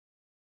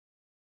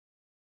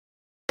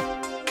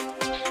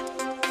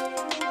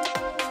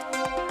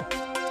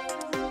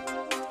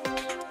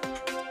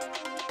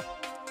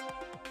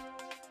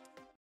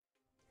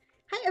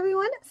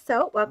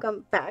So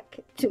welcome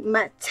back to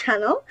my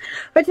channel.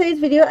 For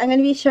today's video, I'm going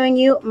to be showing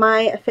you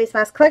my face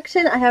mask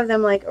collection. I have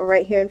them like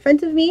right here in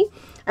front of me.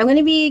 I'm going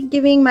to be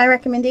giving my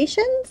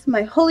recommendations,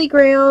 my holy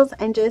grails,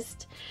 and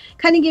just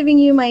kind of giving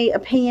you my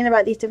opinion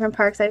about these different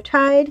products I've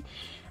tried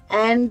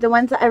and the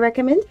ones that I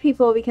recommend to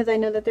people because I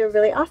know that they're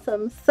really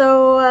awesome.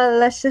 So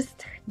let's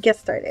just get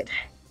started.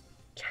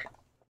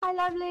 Hi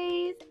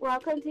lovelies,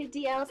 welcome to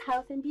DL's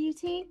Health and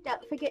Beauty.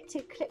 Don't forget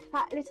to click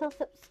that little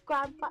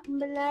subscribe button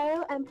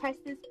below and press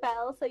this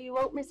bell so you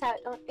won't miss out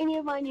on any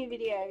of my new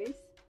videos.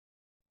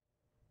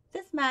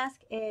 This mask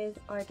is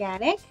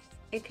organic,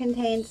 it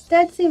contains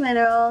Dead Sea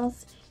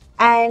minerals,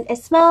 and it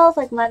smells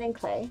like mud and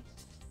clay.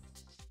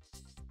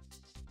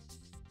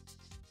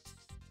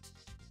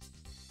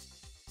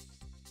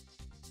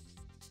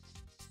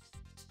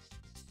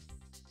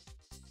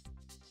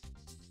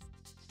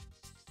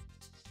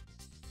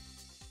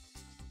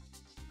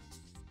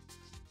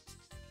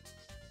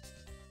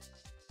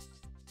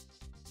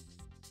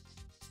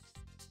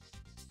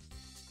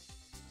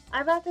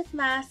 I bought this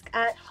mask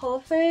at Whole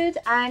Foods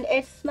and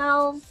it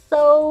smells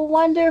so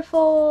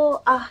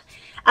wonderful.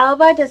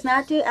 Alba does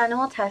not do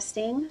animal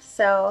testing,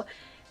 so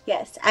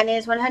yes, and it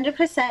is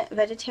 100%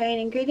 vegetarian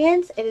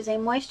ingredients. It is a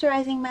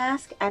moisturizing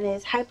mask and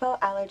is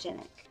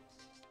hypoallergenic.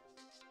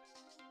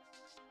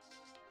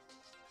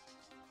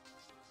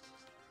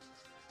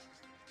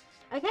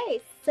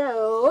 Okay,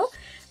 so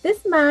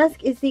this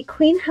mask is the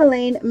Queen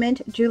Helene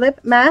Mint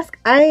Julep mask.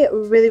 I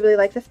really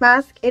like this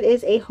mask. It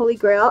is a holy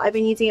grail. I've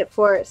been using it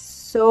for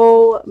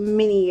so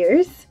many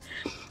years.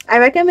 I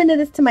recommended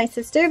this to my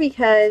sister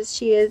because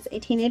she is a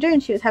teenager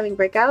and she was having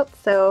breakouts,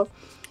 so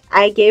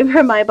I gave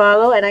her my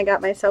bottle and I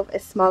got myself a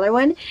smaller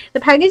one. The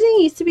packaging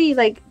used to be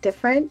like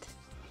different.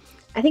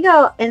 I think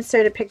I'll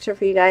insert a picture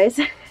for you guys.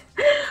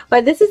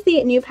 But this is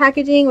the new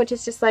packaging, which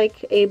is just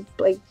like a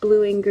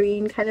blue and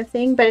green kind of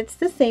thing, but it's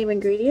the same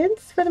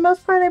ingredients for the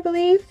most part, I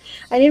believe.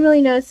 I didn't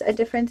really notice a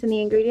difference in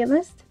the ingredient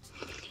list.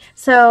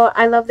 So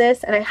I love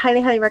this and I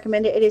highly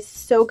recommend it. It is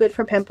so good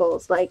for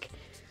pimples. Like,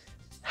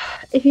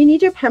 if you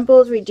need your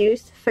pimples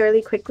reduced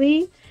fairly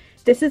quickly,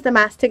 this is the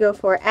mask to go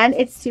for, and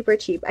it's super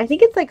cheap. I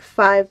think it's like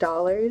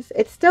 $5.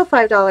 It's still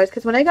 $5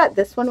 because when I got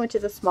this one, which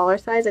is a smaller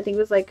size, I think it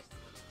was like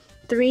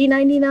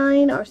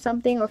 $3.99 or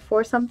something, or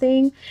 $4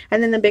 something,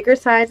 and then the bigger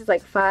size is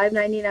like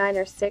 $5.99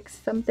 or $6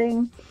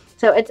 something.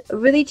 So it's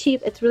really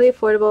cheap, it's really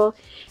affordable,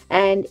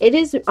 and it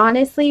is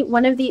honestly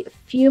one of the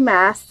few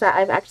masks that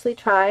I've actually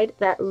tried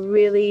that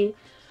really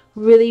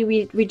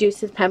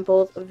reduces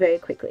pimples very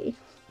quickly.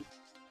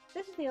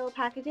 This is the old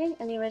packaging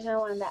and the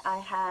original one that I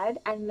had,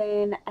 and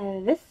then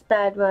this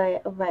bad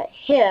boy right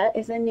here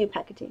is the new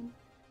packaging.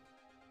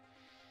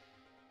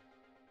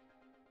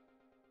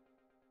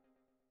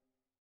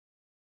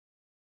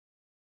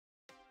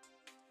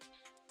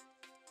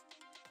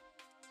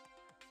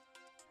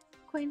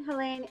 Queen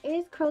Helene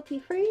is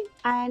cruelty-free,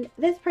 and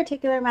this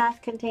particular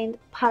mask contains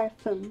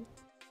parfum.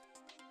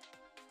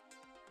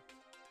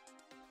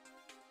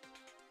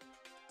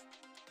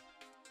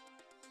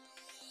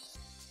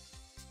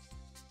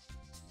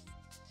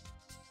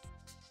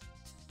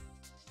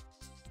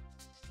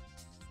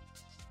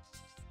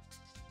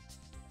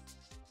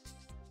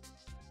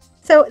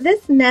 So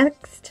this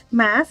next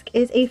mask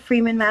is a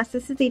Freeman mask.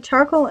 This is the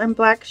charcoal and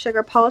black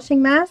sugar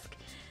polishing mask.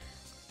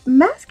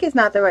 Mask is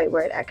not the right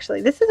word,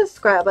 actually. This is a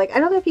scrub. Like,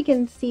 I don't know if you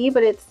can see,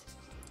 but it's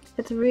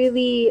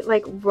really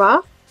like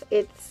rough.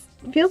 It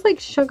feels like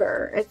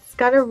sugar. It's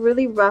got a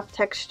really rough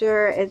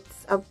texture.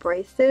 It's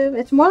abrasive.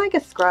 It's more like a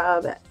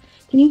scrub.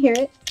 Can you hear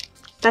it?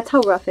 That's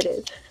how rough it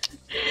is.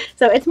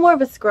 So it's more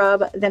of a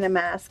scrub than a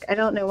mask. I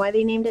don't know why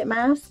they named it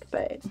mask,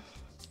 but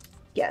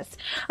yes.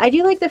 I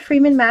do like the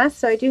Freeman mask,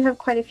 so I do have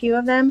quite a few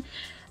of them.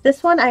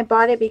 This one, I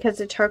bought it because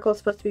the charcoal is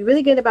supposed to be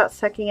really good about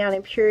sucking out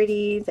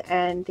impurities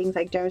and things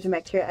like germs and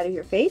bacteria out of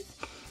your face.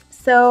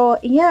 So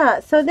yeah,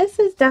 so this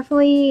is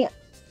definitely,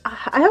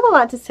 I have a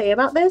lot to say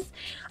about this.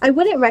 I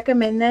wouldn't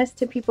recommend this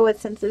to people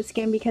with sensitive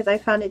skin because I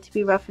found it to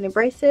be rough and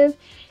abrasive.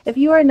 If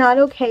you are not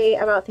okay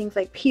about things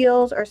like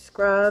peels or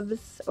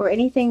scrubs or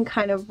anything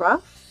kind of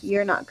rough,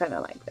 you're not gonna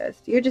like this.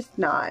 You're just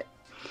not.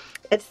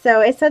 It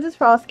says it's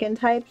for all skin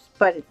types,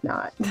 but it's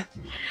not.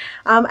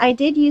 I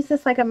did use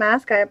this like a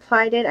mask. I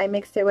applied it, I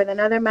mixed it with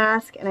another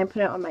mask, and I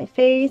put it on my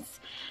face.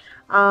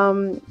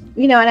 You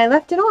know, and I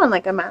left it on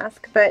like a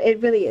mask, but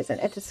it really isn't.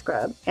 It's a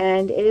scrub,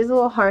 and it is a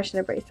little harsh and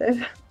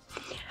abrasive.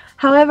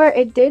 However,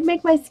 it did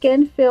make my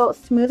skin feel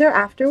smoother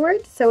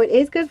afterwards, so it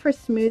is good for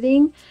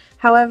smoothing.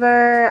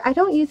 However, I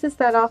don't use this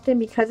that often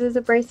because it's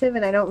abrasive,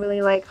 and I don't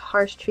really like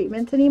harsh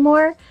treatments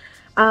anymore.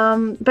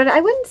 But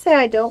I wouldn't say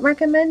I don't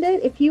recommend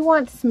it. If you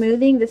want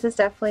smoothing, this is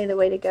definitely the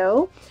way to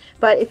go.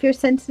 But if you're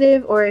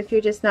sensitive or if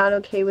you're just not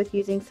okay with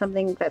using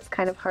something that's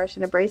kind of harsh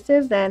and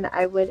abrasive, then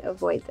I would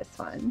avoid this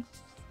one.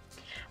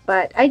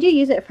 But I do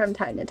use it from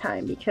time to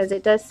time because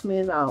it does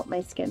smooth out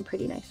my skin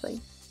pretty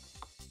nicely.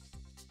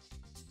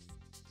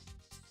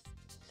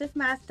 This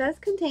mask does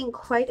contain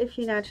quite a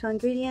few natural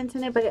ingredients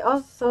in it, but it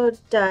also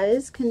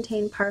does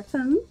contain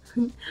parfum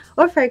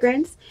or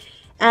fragrance.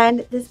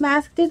 And this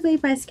mask did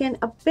leave my skin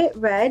a bit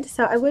red,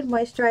 so I would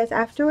moisturize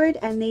afterward,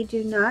 and they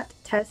do not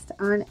test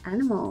on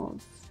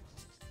animals.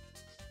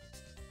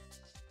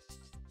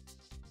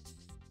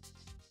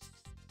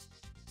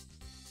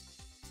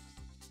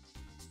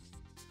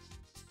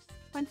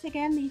 Once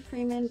again, the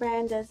Freeman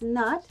brand does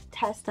not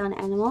test on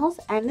animals,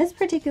 and this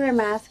particular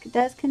mask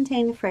does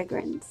contain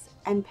fragrance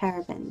and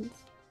parabens.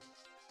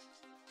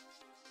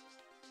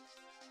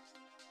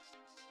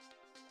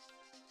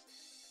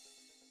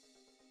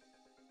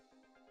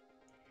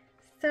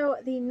 So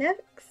the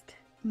next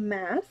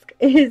mask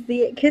is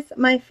the Kiss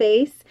My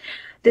Face.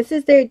 This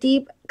is their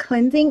deep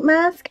cleansing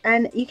mask,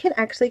 and you can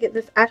actually get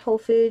this at Whole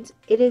Foods.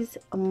 It is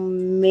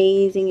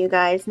amazing, you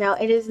guys. Now,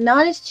 it is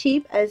not as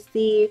cheap as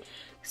the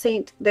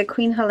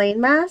Queen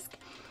Helene mask.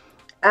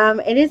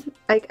 It is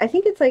like, I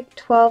think it's like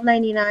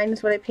 $12.99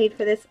 is what I paid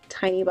for this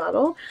tiny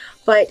bottle,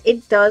 but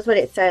it does what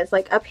it says.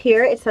 Like up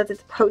here it says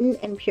it's potent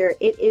and pure.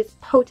 It is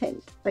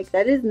potent. Like,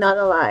 that is not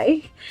a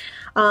lie.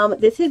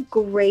 This is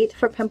great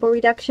for pimple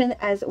reduction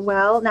as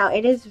well. Now,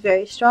 it is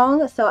very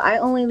strong, so I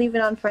only leave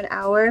it on for an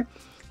hour.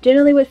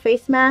 Generally with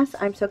face masks,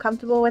 I'm so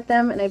comfortable with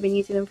them, and I've been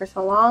using them for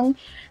so long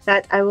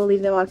that I will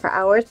leave them on for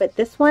hours, but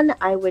this one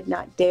I would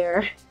not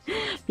dare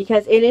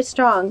because it is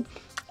strong.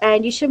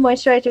 And you should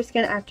moisturize your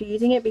skin after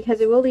using it,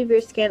 because it will leave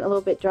your skin a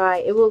little bit dry.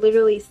 It will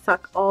literally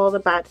suck all the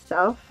bad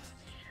stuff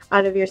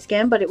out of your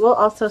skin, but it will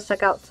also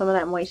suck out some of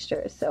that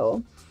moisture.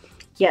 So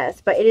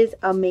yes, but it is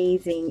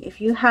amazing. If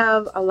you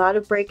have a lot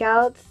of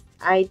breakouts,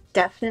 I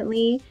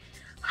definitely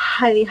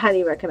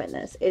highly recommend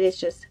this. It is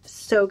just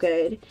so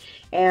good,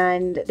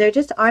 and there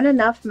just aren't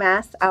enough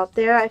masks out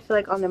there, I feel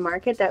like, on the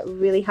market that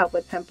really help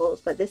with pimples,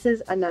 but this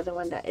is another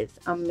one that is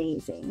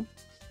amazing.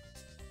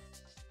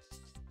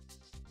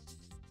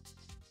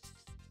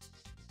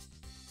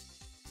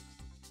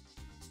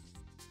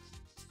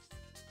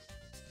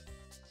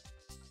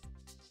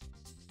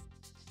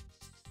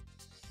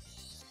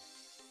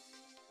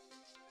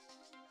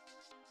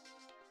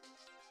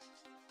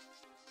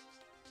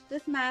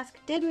 This mask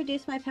did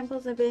reduce my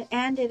pimples a bit,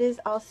 and it is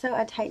also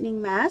a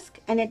tightening mask,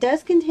 and it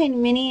does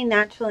contain many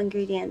natural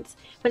ingredients,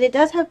 but it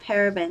does have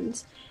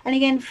parabens. And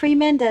again,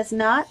 Freeman does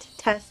not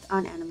test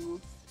on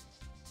animals.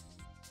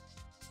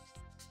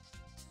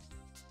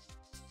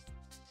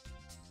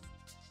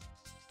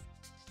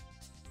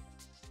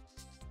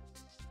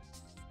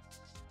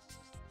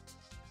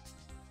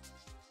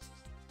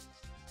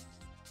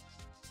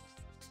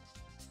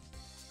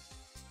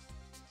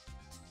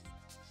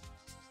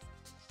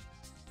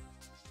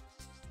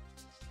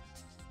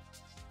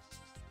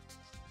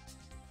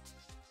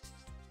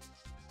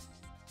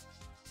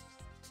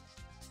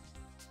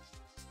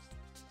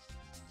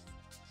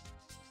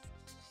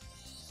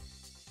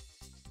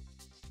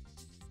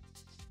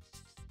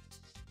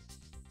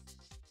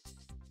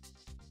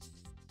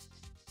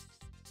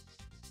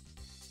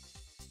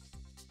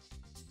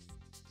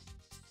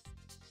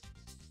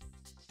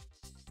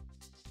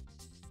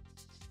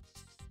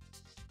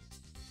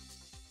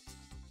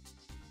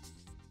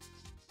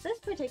 This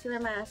particular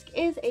mask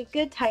is a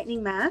good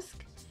tightening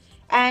mask,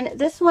 and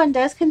this one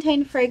does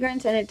contain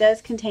fragrance, and it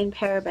does contain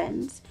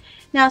parabens.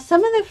 Now,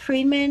 some of the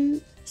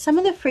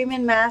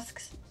Freeman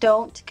masks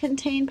don't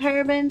contain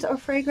parabens or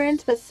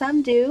fragrance, but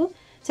some do,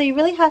 so you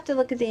really have to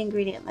look at the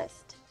ingredient list.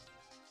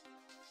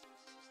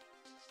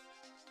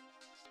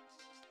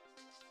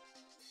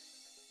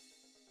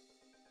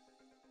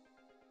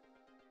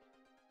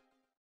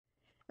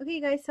 Okay,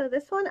 guys, so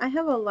this one, I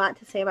have a lot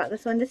to say about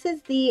this one. This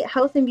is the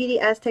Health and Beauty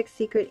Aztec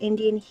Secret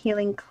Indian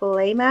Healing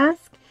Clay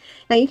Mask.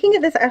 Now, you can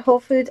get this at Whole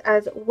Foods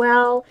as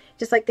well,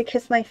 just like the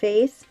Kiss My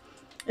Face.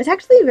 It's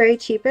actually very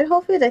cheap at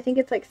Whole Foods. I think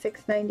it's like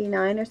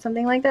 $6.99 or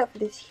something like that for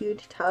this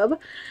huge tub.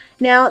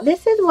 Now,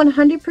 this is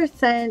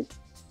 100%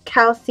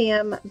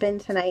 calcium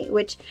bentonite,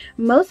 which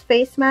most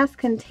face masks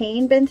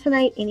contain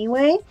bentonite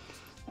anyway.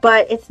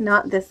 But it's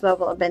not this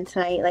level of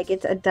bentonite. Like,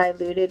 it's a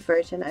diluted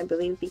version, I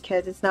believe,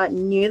 because it's not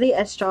nearly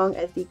as strong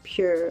as the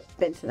pure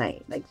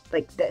bentonite,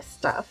 like this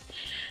stuff.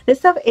 This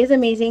stuff is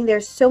amazing.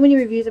 There's so many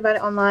reviews about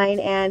it online,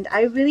 and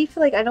I really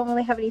feel like I don't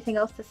really have anything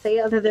else to say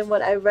other than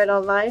what I read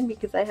online,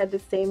 because I had the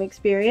same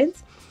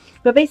experience.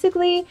 But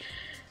basically,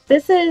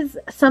 this is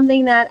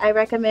something that I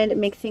recommend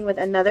mixing with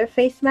another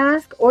face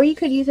mask, or you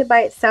could use it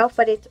by itself,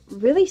 but it's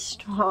really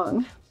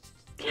strong.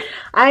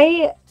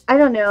 I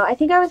don't know. I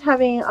think I was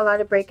having a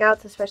lot of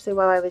breakouts, especially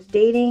while I was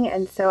dating,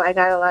 and so I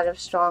got a lot of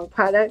strong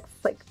products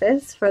like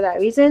this for that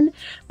reason.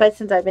 But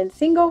since I've been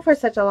single for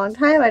such a long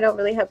time, I don't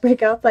really have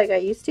breakouts like I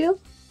used to.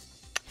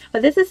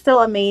 But this is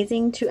still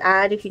amazing to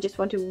add if you just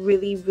want to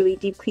really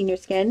deep clean your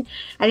skin.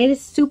 And it is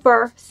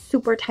super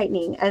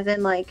tightening, as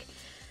in like,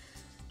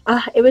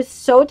 it was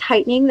so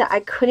tightening that I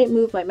couldn't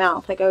move my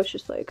mouth. Like, I was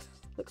just like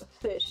a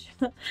fish.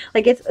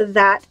 Like, it's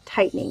that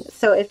tightening.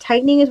 So if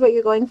tightening is what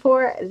you're going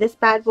for, this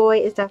bad boy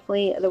is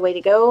definitely the way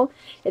to go.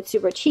 It's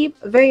super cheap,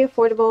 very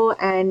affordable,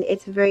 and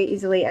it's very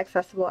easily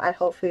accessible at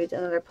Whole Foods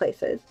and other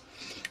places.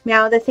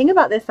 Now, the thing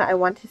about this that I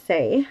want to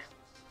say,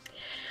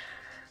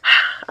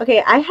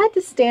 okay, I had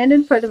to stand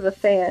in front of a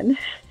fan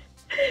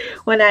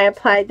when I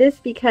applied this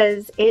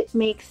because it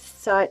makes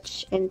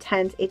such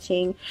intense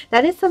itching.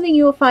 That is something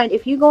you will find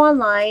if you go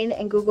online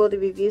and Google the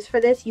reviews for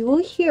this. You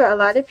will hear a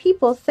lot of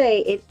people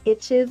say it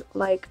itches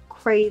like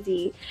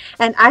crazy.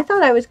 And I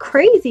thought I was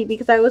crazy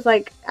because I was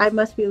like, I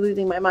must be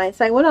losing my mind.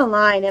 So I went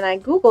online and I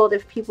Googled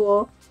if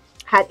people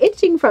had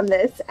itching from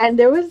this, and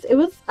it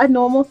was a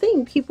normal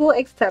thing. People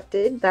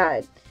accepted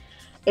that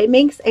it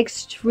makes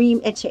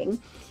extreme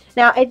itching.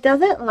 Now, it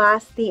doesn't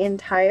last the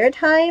entire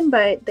time,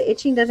 but the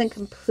itching doesn't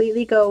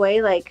completely go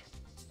away. Like,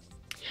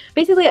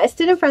 basically, I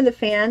stood in front of the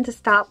fan to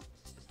stop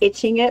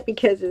itching it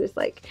because it was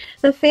like,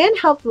 the fan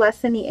helped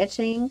lessen the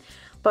itching,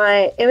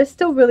 but it was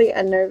still really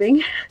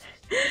unnerving.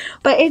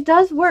 But it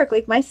does work.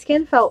 Like, my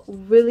skin felt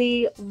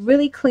really,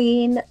 really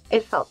clean.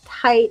 It felt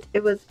tight.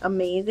 It was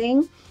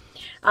amazing.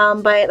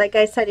 But like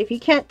I said, if you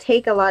can't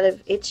take a lot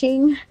of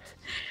itching,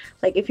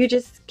 like if you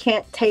just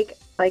can't take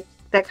like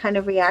that kind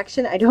of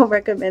reaction, I don't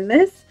recommend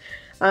this.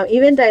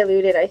 Even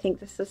diluted, I think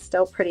this is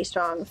still pretty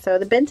strong. So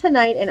the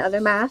bentonite and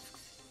other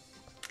masks,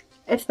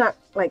 it's not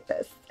like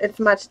this. It's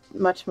much,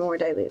 much more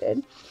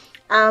diluted.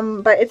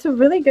 But it's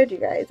really good, you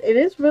guys. It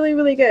is really,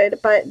 really good.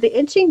 But the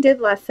itching did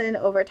lessen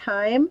over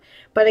time,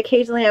 but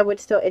occasionally I would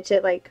still itch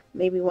it like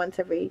maybe once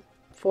every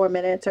 4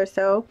 minutes or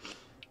so.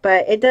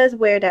 But it does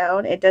wear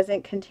down. It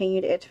doesn't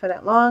continue to itch for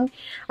that long.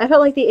 I felt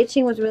like the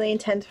itching was really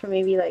intense for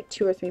maybe like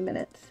 2 or 3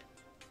 minutes.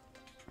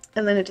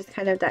 And then it just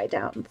kind of died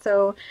down.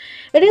 So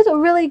it is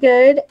really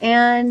good.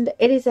 And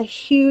it is a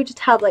huge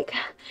tub. Like,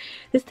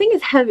 this thing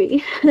is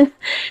heavy.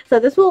 So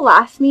this will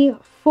last me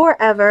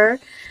forever.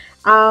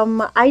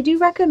 I do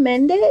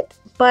recommend it.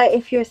 But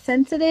if you're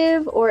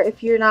sensitive or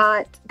if you're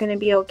not going to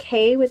be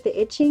okay with the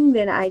itching,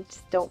 then I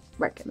just don't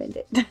recommend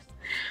it.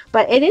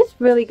 But it is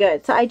really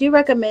good. So I do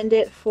recommend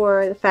it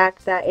for the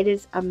fact that it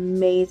is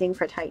amazing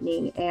for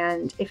tightening.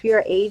 And if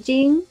you're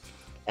aging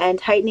and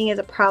tightening is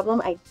a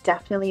problem, I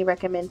definitely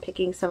recommend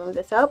picking some of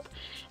this up.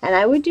 And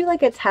I would do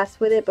like a test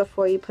with it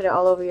before you put it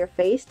all over your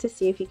face to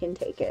see if you can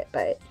take it.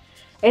 But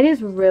it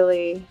is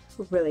really,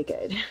 really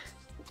good.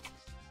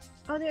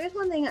 Oh, there is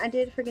one thing I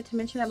did forget to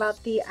mention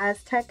about the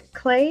Aztec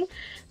clay.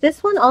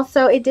 This one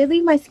also, it did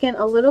leave my skin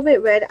a little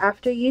bit red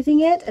after using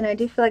it, and I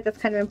do feel like that's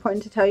kind of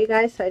important to tell you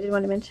guys, so I did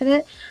want to mention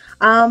it.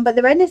 But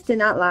the redness did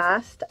not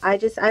last. I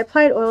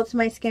applied oil to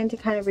my skin to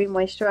kind of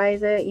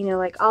re-moisturize it, you know,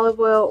 like olive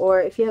oil,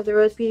 or if you have the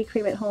Rose Beauty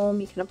cream at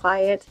home, you can apply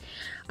it.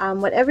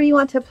 Whatever you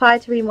want to apply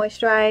to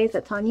re-moisturize,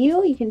 that's on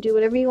you. You can do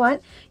whatever you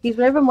want. Use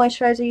whatever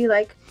moisturizer you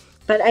like.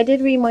 But I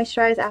did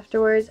re-moisturize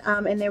afterwards,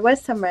 and there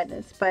was some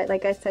redness, but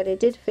like I said, it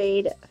did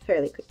fade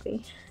fairly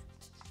quickly.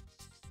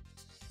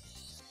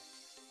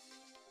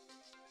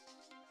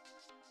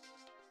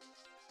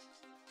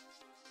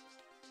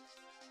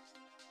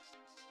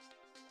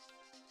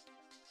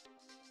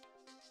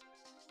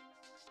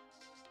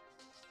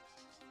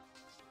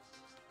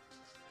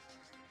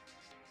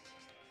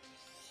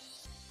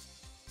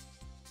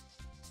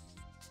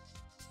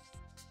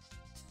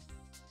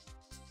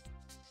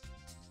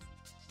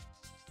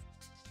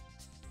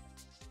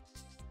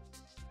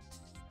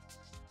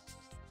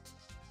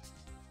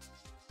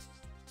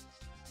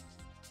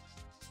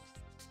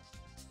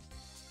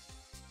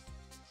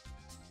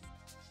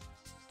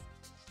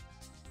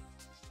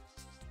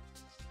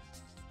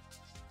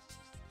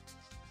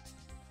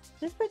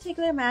 This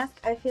particular mask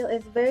I feel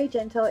is very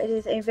gentle. It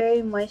is a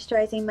very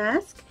moisturizing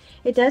mask.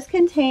 It does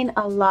contain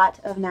a lot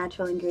of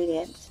natural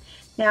ingredients.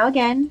 Now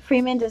again,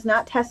 Freeman does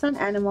not test on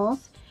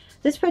animals.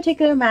 This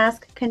particular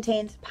mask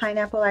contains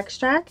pineapple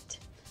extract,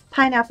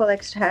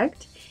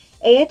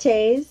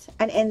 AHAs,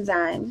 and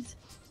enzymes.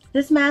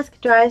 This mask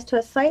dries to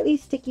a slightly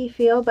sticky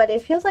feel, but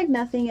it feels like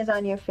nothing is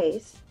on your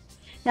face.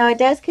 Now it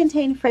does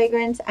contain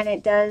fragrance and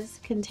it does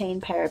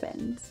contain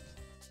parabens.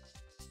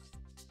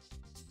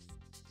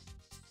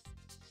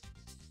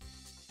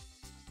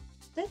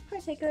 This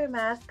particular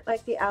mask,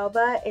 like the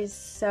Alba, is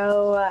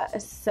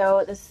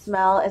the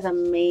smell is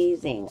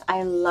amazing.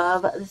 I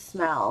love the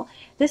smell.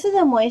 This is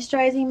a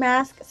moisturizing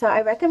mask, so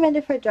I recommend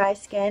it for dry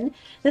skin.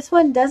 This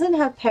one doesn't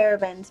have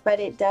parabens, but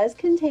it does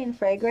contain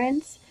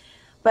fragrance.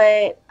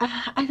 But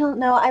I don't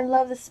know, I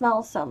love the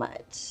smell so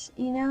much.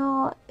 You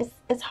know,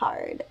 it's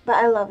hard, but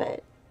I love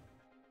it.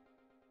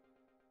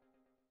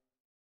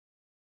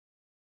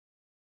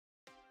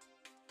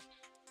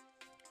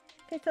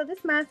 Okay, so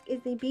this mask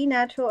is the Be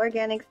Natural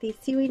Organics, the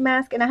seaweed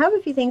mask, and I have a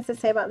few things to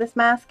say about this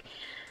mask.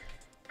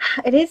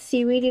 It is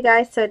seaweed, you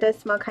guys, so it does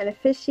smell kind of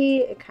fishy.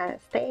 It kind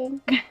of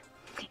stinks.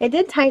 It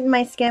did tighten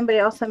my skin, but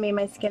it also made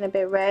my skin a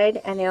bit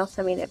red, and it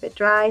also made it a bit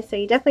dry, so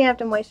you definitely have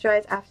to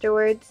moisturize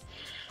afterwards.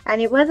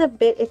 And it was a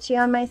bit itchy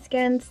on my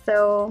skin,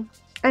 so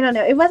I don't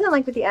know. It wasn't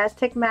like with the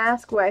Aztec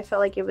mask where I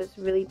felt like it was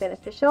really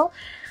beneficial.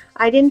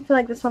 I didn't feel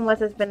like this one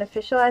was as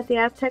beneficial as the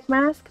Aztec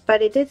mask,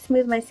 but it did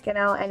smooth my skin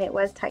out and it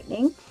was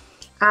tightening.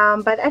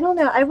 But I don't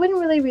know, I wouldn't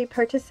really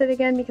repurchase it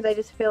again because I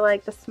just feel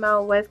like the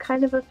smell was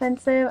kind of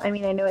offensive. I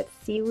mean, I know it's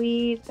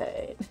seaweed,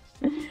 but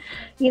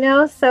you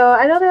know, so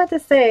I don't know what to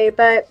say,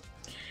 but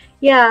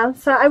yeah,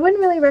 so I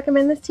wouldn't really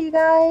recommend this to you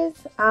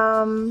guys.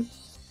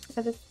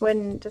 I just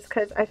wouldn't, just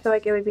because I feel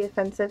like it would be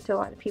offensive to a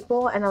lot of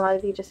people, and a lot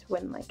of you just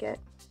wouldn't like it.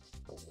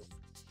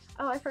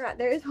 Oh, I forgot.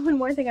 There is one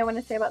more thing I want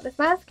to say about this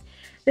mask.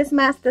 This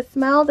mask,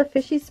 the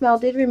fishy smell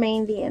did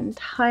remain the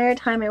entire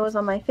time it was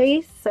on my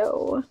face,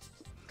 so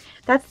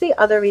that's the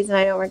other reason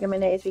I don't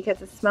recommend it, is because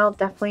the smell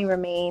definitely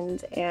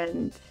remains,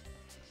 and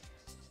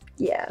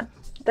yeah,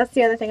 that's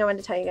the other thing I wanted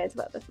to tell you guys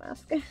about this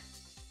mask.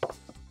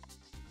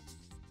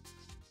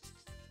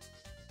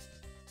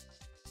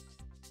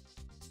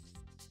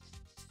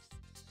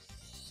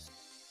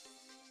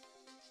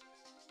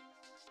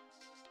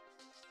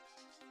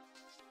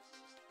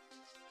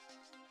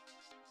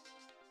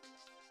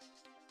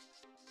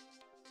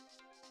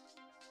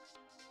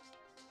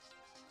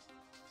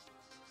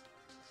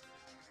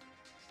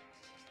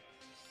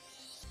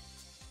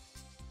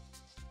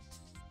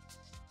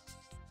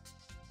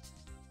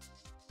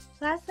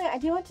 Lastly, I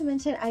do want to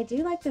mention I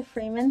do like the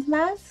Freeman's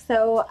mask,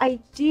 so I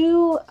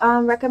do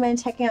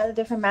recommend checking out the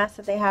different masks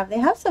that they have. They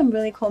have some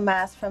really cool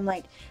masks, from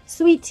like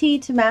sweet tea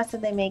to masks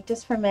that they make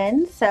just for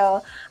men,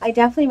 so I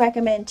definitely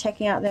recommend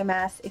checking out their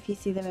masks if you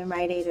see them in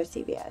Rite Aid or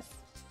CVS.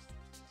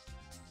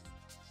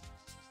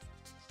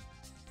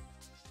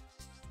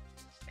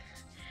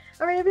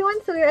 Alright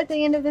everyone, so we're at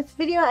the end of this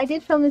video. I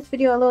did film this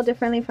video a little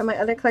differently from my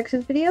other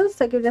collections videos,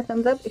 so give it a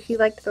thumbs up if you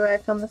liked the way I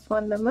filmed this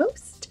one the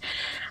most.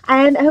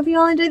 And I hope you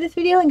all enjoyed this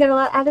video and got a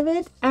lot out of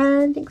it,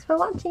 and thanks for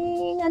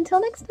watching. Until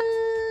next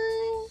time!